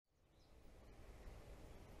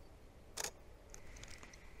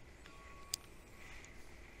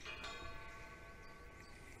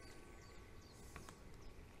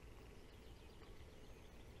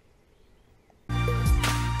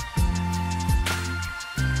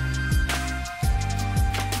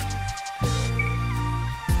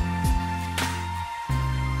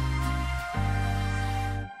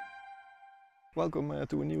Welcome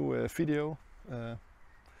to a new video.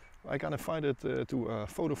 I got invited to a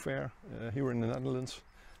photo fair here in the Netherlands,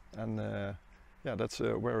 and yeah, that's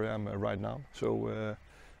where I am right now. So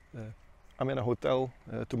I'm in a hotel.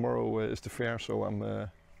 Tomorrow is the fair, so I'm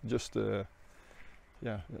just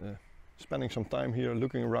spending some time here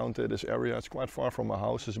looking around this area. It's quite far from my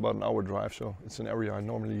house. It's about an hour drive, so it's an area I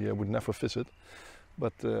normally would never visit.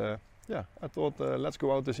 But yeah, I thought let's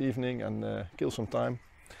go out this evening and kill some time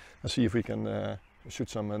and see if we can shoot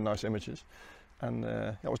some nice images. And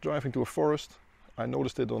I was driving to a forest. I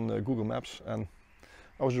noticed it on Google Maps, and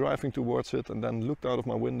I was driving towards it and then looked out of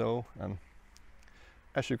my window, and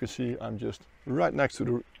as you can see, I'm just right next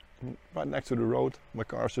to the road. My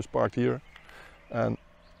car is just parked here and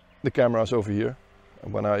the camera is over here.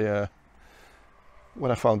 And when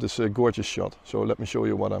I found this gorgeous shot, so let me show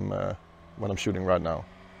you what I'm shooting right now.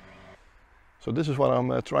 So this is what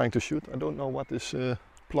I'm trying to shoot. I don't know what this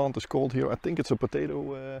plant is called here. I think it's a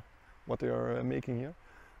potato, what they are making here.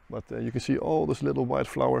 But you can see all these little white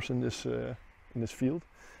flowers in this field.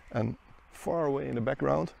 And far away in the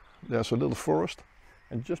background, there's a little forest.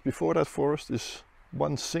 And just before that forest is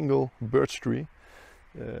one single birch tree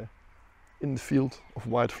in the field of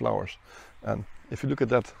white flowers. And if you look at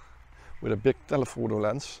that with a big telephoto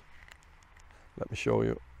lens, let me show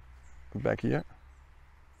you back here.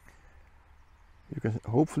 You can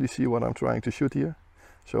hopefully see what I'm trying to shoot here.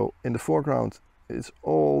 So in the foreground it's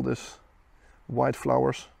all this white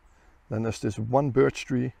flowers. Then there's this one birch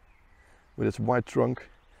tree with its white trunk,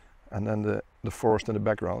 and then the forest in the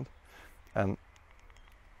background. And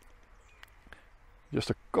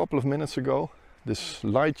just a couple of minutes ago, this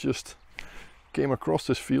light just came across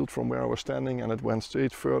this field from where I was standing, and it went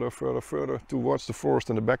straight further towards the forest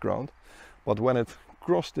in the background. But when it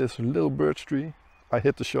crossed this little birch tree, I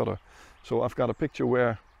hit the shutter. So I've got a picture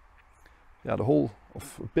where the whole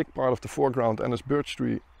of a big part of the foreground and this birch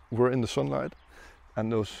tree were in the sunlight, and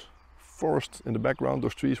those forests in the background,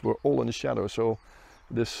 those trees were all in the shadow. So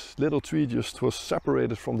this little tree just was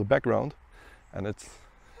separated from the background, and it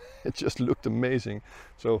just looked amazing.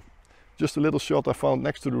 So just a little shot I found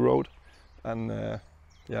next to the road, and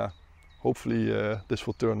yeah, hopefully this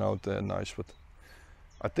will turn out nice. But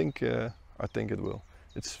I think it will.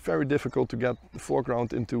 It's very difficult to get the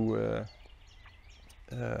foreground into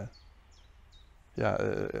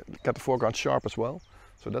get the foreground sharp as well.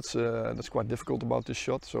 So that's quite difficult about this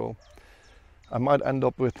shot. So I might end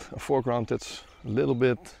up with a foreground that's a little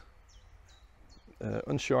bit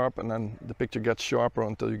unsharp, and then the picture gets sharper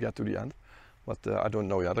until you get to the end. But I don't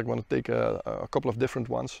know yet. I'm going to take a couple of different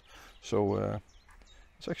ones. So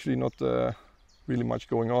it's actually not really much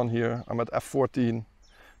going on here. I'm at f14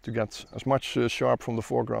 to get as much sharp from the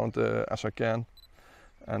foreground as I can.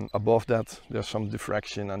 And above that there's some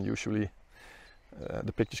diffraction, and usually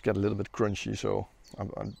the pictures get a little bit crunchy, so I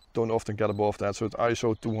don't often get above that. So it's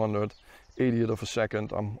ISO 200, 80th of a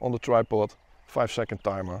second. I'm on the tripod, 5-second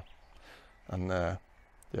timer, and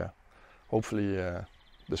yeah, hopefully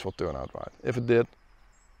this will turn out right. If it did,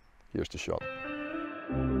 here's the shot.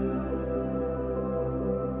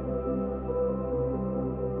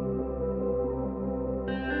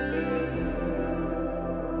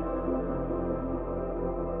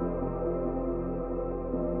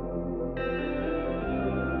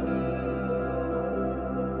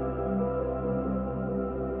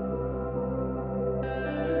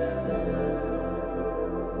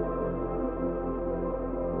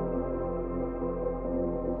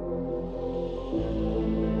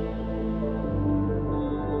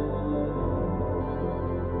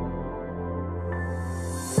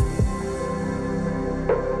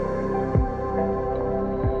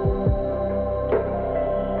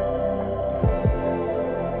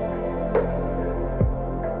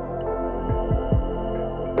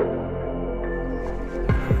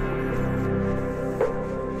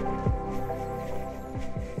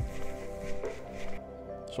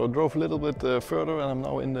 So I drove a little bit further, and I'm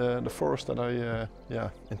now in the forest that I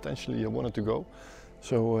intentionally wanted to go.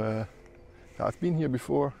 So I've been here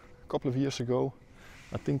before a couple of years ago.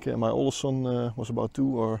 I think my oldest son was about 2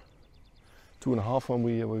 or 2.5 when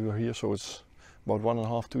we were here, so it's about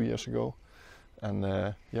 1.5, 2 years ago. And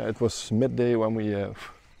yeah, it was midday when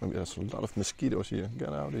there's a lot of mosquitoes here. Get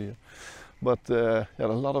out of here! But yeah, a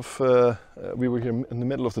lot of we were here in the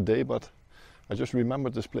middle of the day, but I just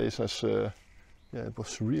remembered this place as yeah, it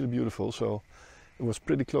was really beautiful. So it was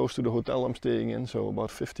pretty close to the hotel I'm staying in, so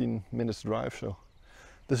about 15 minutes drive. So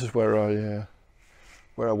this is where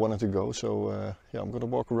I wanted to go. So yeah, I'm gonna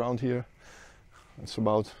walk around here. It's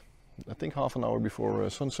about, I think, half an hour before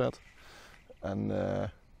sunset, and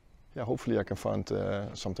yeah, hopefully I can find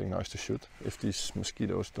something nice to shoot if these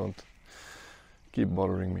mosquitoes don't keep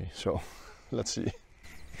bothering me. So let's see.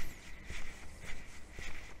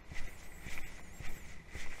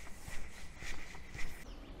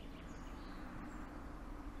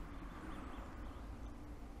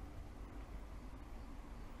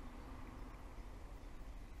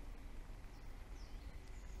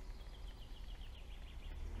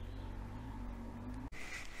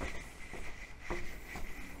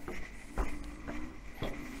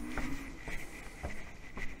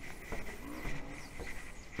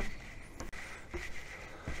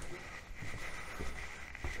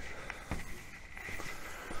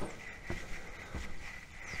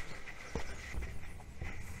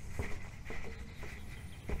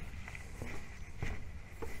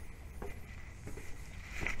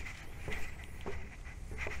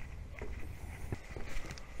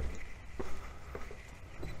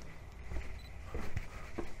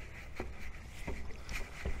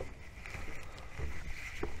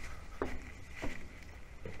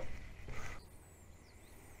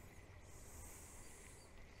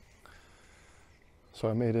 So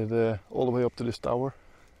I made it all the way up to this tower.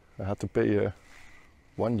 I had to pay a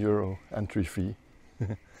 €1 entry fee.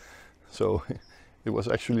 So it was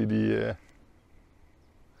actually the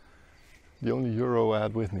only euro I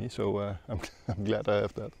had with me, so I'm glad I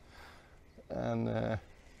have that. And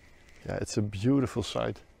yeah, it's a beautiful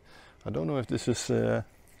sight. I don't know if this is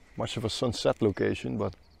much of a sunset location,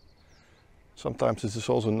 but sometimes it is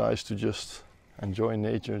also nice to just enjoy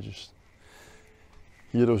nature, just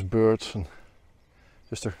hear those birds. And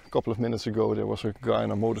just a couple of minutes ago there was a guy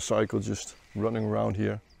on a motorcycle just running around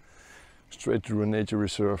here, straight through a nature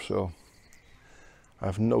reserve, so I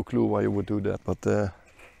have no clue why you would do that. But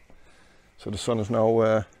so the sun is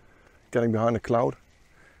now getting behind a cloud.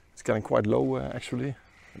 It's getting quite low actually.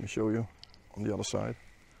 Let me show you on the other side.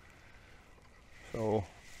 So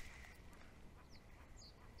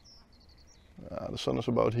the sun is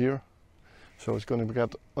about here, so it's going to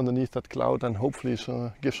get underneath that cloud and hopefully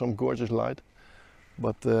give some gorgeous light.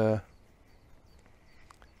 But yeah,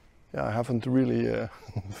 I haven't really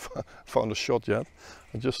found a shot yet.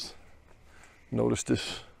 I just noticed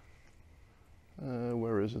this.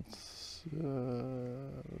 Where is it?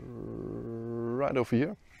 Right over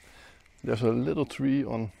here. There's a little tree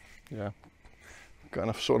on, yeah, kind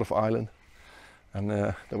of sort of island, and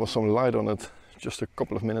there was some light on it just a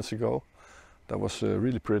couple of minutes ago. That was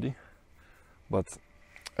really pretty, but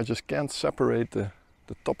I just can't separate the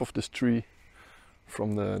top of this tree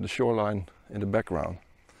from the shoreline in the background.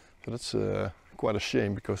 So that's quite a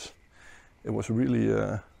shame, because it was really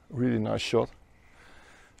a really nice shot.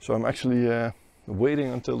 So I'm actually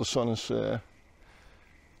waiting until the sun is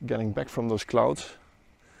getting back from those clouds,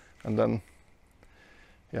 and then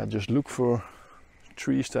yeah, just look for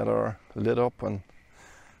trees that are lit up and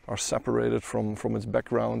are separated from its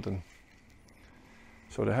background. And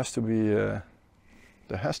so there has to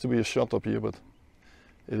be a shot up here, but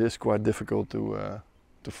it is quite difficult to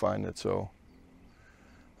find it. So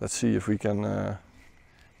let's see if we can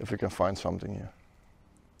find something here.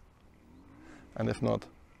 And if not,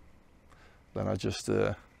 then I just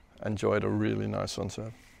enjoyed a really nice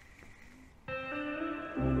sunset.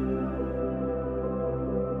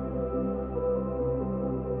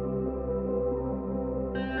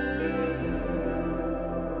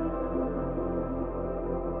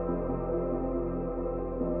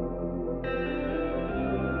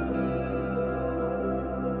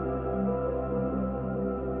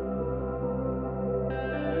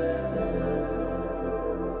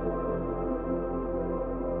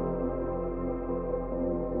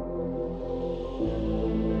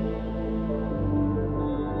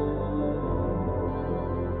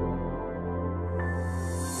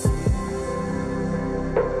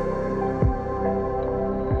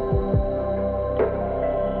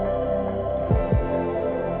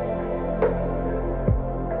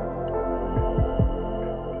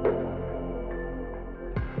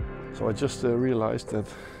 So I just realized that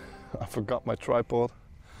I forgot my tripod.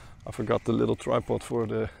 I forgot the little tripod for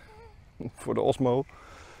the Osmo.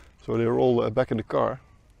 So they're all back in the car,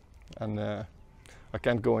 and I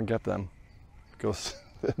can't go and get them because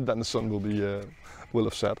then the sun will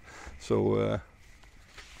have set. So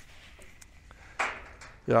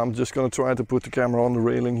yeah, I'm just gonna try to put the camera on the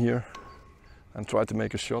railing here and try to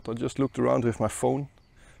make a shot. I just looked around with my phone.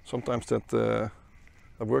 Sometimes that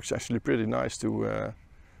works actually pretty nice to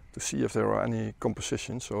see if there are any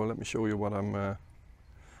compositions. So let me show you what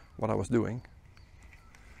I was doing.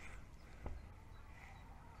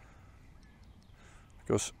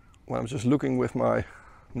 Because when I'm just looking with my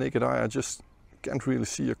naked eye, I just can't really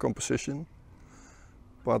see a composition.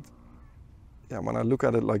 But yeah, when I look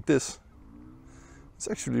at it like this, it's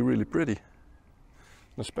actually really pretty.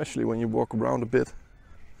 And especially when you walk around a bit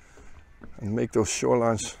and make those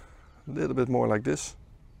shorelines a little bit more like this.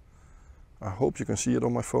 I hope you can see it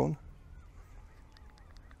on my phone.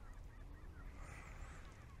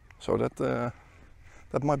 So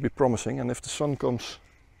that might be promising, and if the sun comes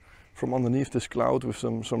from underneath this cloud with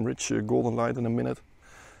some rich golden light in a minute,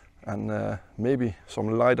 and maybe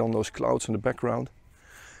some light on those clouds in the background,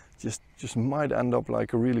 just might end up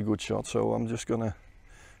like a really good shot. So I'm just gonna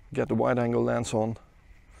get the wide angle lens on,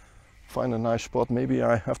 find a nice spot. Maybe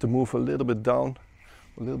I have to move a little bit down,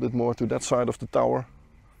 a little bit more to that side of the tower.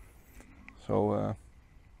 So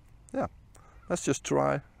yeah, let's just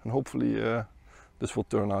try, and hopefully this will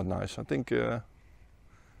turn out nice. I think there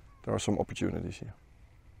are some opportunities here.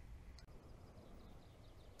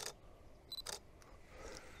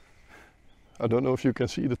 I don't know if you can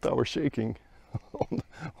see the tower shaking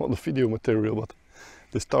on the video material, but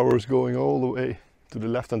this tower is going all the way to the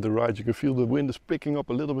left and the right. You can feel the wind is picking up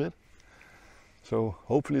a little bit. So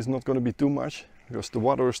hopefully it's not going to be too much, because the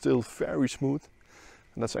water is still very smooth.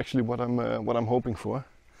 And that's actually what I'm hoping for.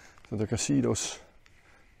 So that I can see those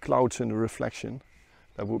clouds in the reflection.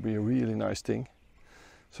 That would be a really nice thing.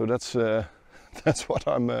 So that's what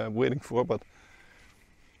I'm waiting for. But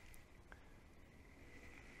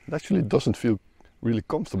it actually doesn't feel really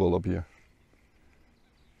comfortable up here.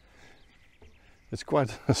 It's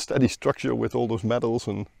quite a steady structure with all those metals,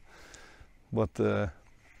 but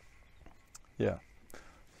yeah,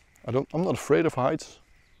 I'm not afraid of heights,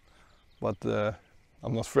 but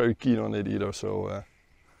I'm not very keen on it either. So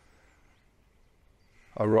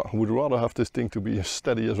I would rather have this thing to be as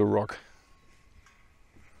steady as a rock.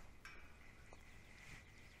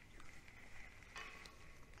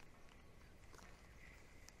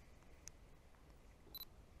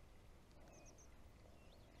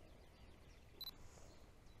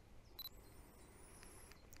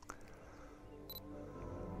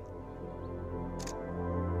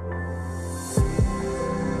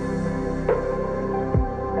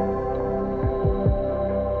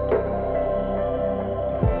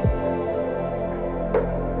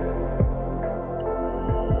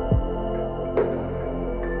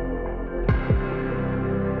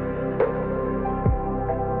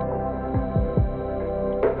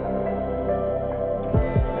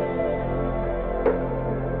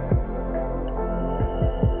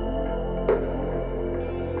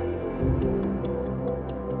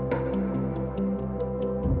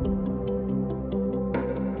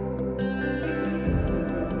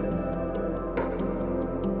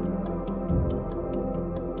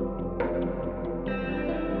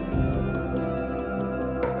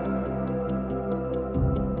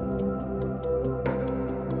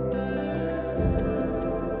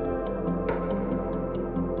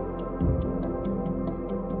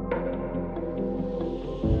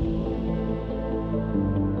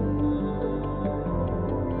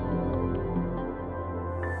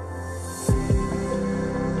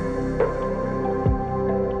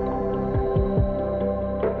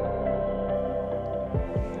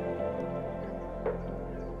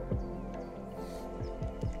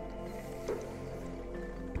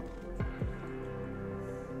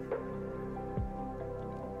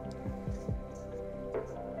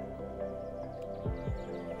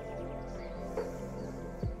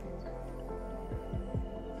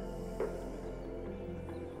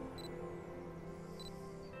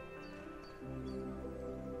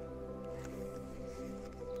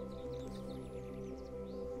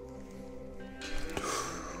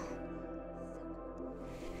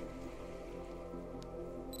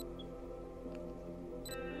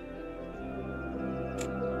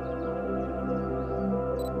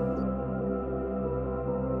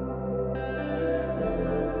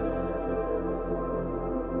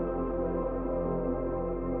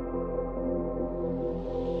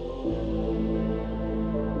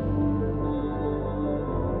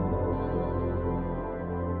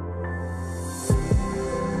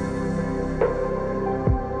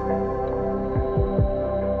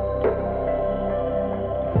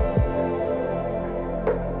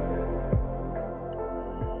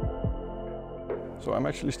 So I'm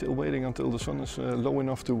actually still waiting until the sun is low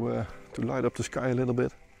enough to light up the sky a little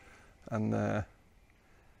bit, and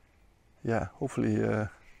yeah, hopefully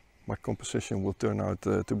my composition will turn out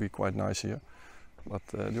to be quite nice here. But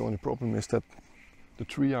the only problem is that the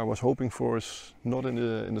tree I was hoping for is not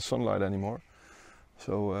in the sunlight anymore.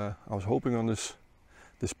 So I was hoping on this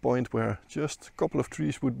point where just a couple of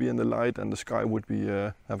trees would be in the light and the sky would be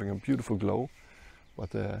having a beautiful glow.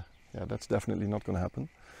 But yeah, that's definitely not going to happen.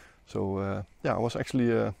 So yeah, I was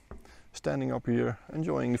actually standing up here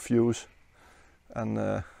enjoying the views, and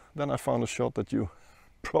then I found a shot that you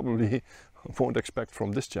probably won't expect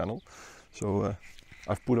from this channel. So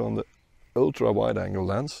I've put on the ultra wide angle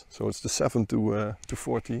lens, so it's the 7 to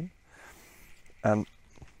 14, and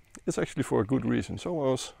it's actually for a good reason. So I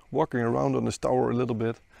was walking around on this tower a little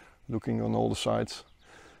bit, looking on all the sides,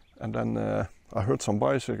 and then I heard some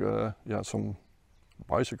bicycles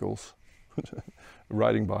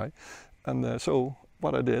riding by, and so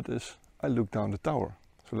what I did is I looked down the tower.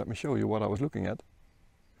 So let me show you what I was looking at.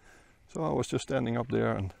 So I was just standing up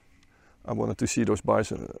there and I wanted to see those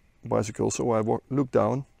bicycles, so I looked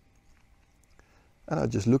down and I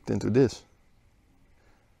just looked into this.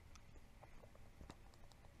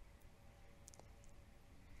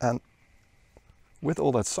 And with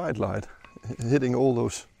all that side light hitting all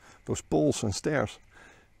those poles and stairs,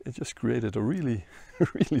 it just created a really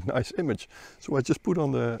nice image. So I just put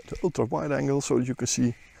on the ultra wide angle so you can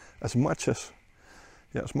see as much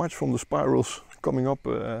from the spirals coming up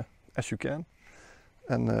as you can.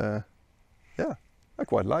 And yeah, I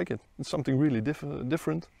quite like it. It's something really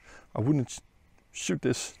different. I wouldn't shoot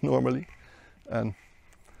this normally,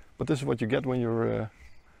 but this is what you get when you're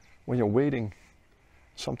waiting.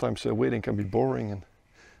 Sometimes waiting can be boring, and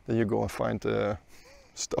then you go and find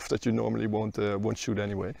stuff that you normally won't shoot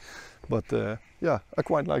anyway. But yeah, I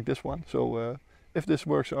quite like this one. So if this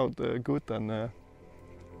works out good, then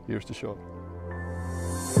here's the shot.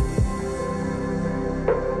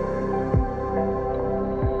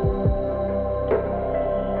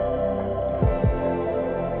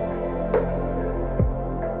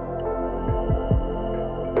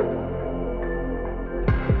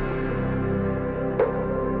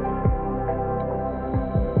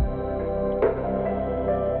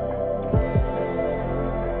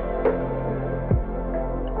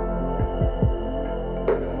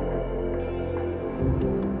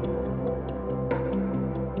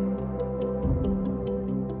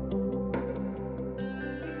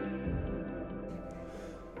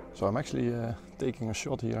 So I'm actually taking a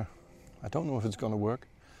shot here. I don't know if it's gonna work,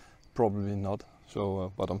 probably not.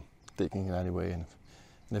 So, but I'm taking it anyway, and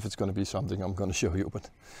if it's gonna be something, I'm gonna show you.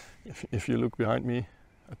 But if you look behind me,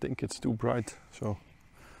 I think it's too bright. So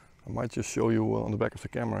I might just show you on the back of the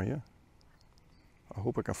camera here. I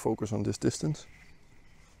hope I can focus on this distance.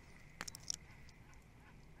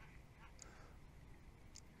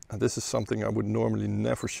 And this is something I would normally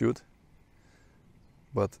never shoot,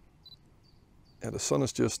 but yeah, the sun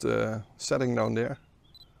is just setting down there.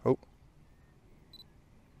 Oh,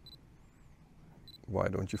 why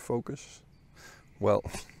don't you focus? Well,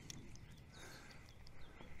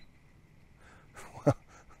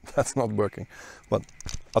 that's not working, but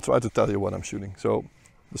I'll try to tell you what I'm shooting. So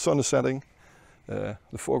the sun is setting,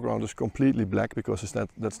 the foreground is completely black because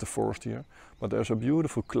that's the forest here, but there's a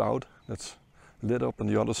beautiful cloud that's lit up on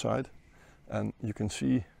the other side, and you can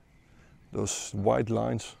see those white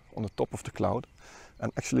lines on the top of the cloud.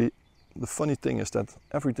 And actually the funny thing is that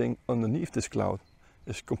everything underneath this cloud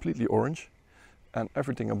is completely orange, and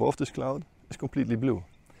everything above this cloud is completely blue.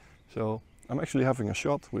 So I'm actually having a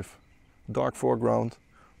shot with dark foreground,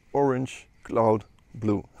 orange, cloud,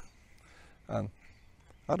 blue. And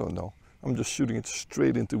I don't know, I'm just shooting it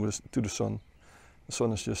straight into the sun. The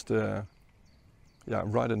sun is just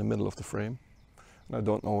right in the middle of the frame. And I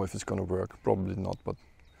don't know if it's gonna work, probably not, but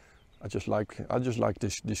I just like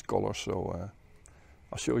these colors, so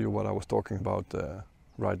I'll show you what I was talking about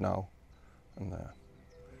right now. And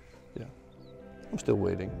yeah, I'm still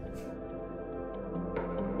waiting.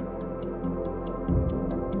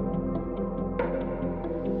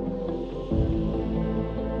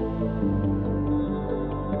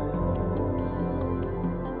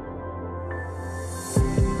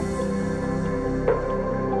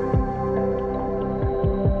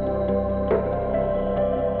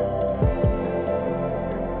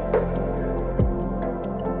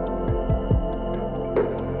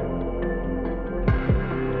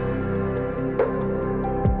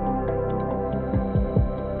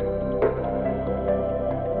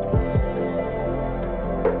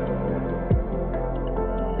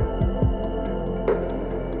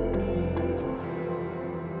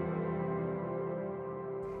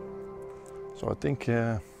 So I think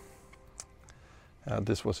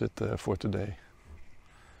this was it for today.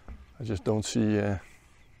 I just don't see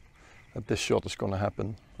that this shot is gonna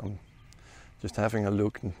happen. I'm just having a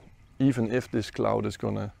look, and even if this cloud is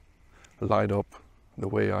gonna light up the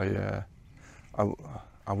way I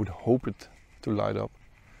would hope it to light up,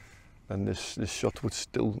 then this shot would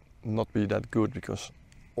still not be that good, because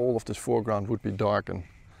all of this foreground would be dark. And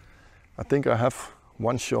I think I have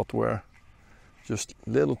one shot where just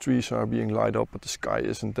little trees are being light up, but the sky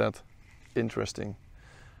isn't that interesting.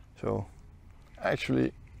 So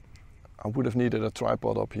actually I would have needed a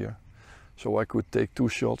tripod up here. so I could take 2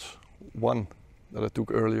 shots, one that I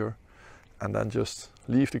took earlier, and then just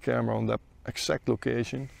leave the camera on that exact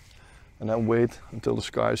location and then wait until the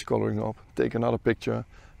sky is coloring up, take another picture,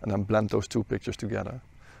 and then blend those 2 pictures together.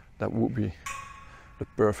 That would be the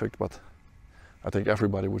perfect, but I think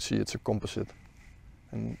everybody would see it's a composite.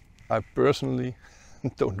 And I personally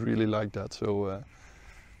don't really like that, so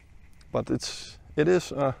but it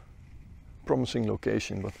is a promising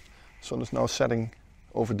location. But the sun is now setting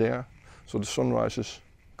over there, so the sunrise is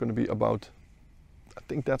going to be about, I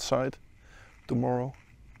think, that side tomorrow.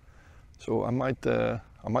 So I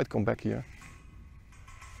might come back here.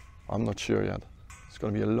 I'm not sure yet. It's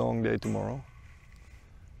going to be a long day tomorrow.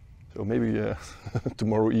 So maybe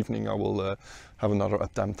tomorrow evening I will have another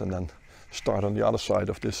attempt and then start on the other side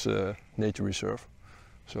of this nature reserve.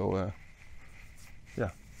 So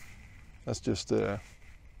yeah, let's just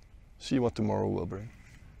see what tomorrow will bring.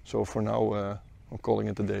 So for now I'm calling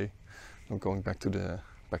it a day. I'm going back to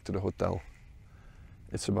the hotel.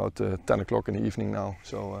 It's about 10 o'clock in the evening now,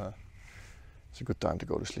 so it's a good time to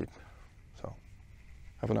go to sleep. So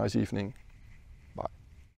have a nice evening.